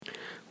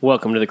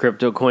Welcome to the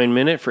Crypto Coin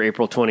Minute for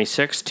April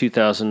 26,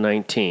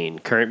 2019.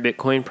 Current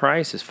Bitcoin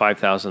price is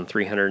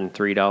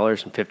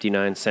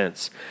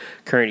 $5,303.59.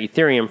 Current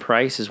Ethereum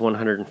price is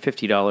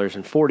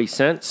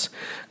 $150.40.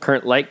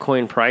 Current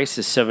Litecoin price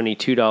is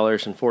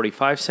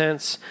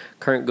 $72.45.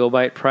 Current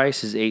GoByte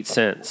price is 8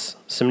 cents.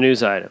 Some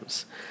news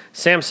items.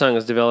 Samsung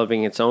is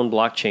developing its own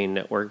blockchain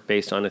network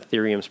based on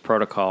Ethereum's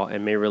protocol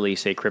and may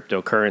release a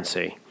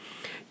cryptocurrency.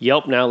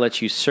 Yelp now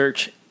lets you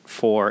search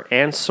for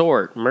and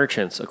sort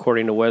merchants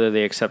according to whether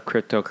they accept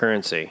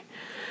cryptocurrency.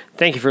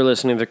 Thank you for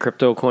listening to the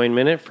Crypto Coin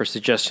Minute. For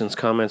suggestions,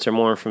 comments, or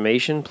more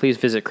information, please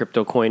visit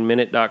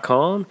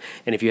CryptoCoinMinute.com.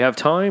 And if you have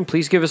time,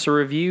 please give us a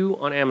review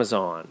on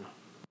Amazon.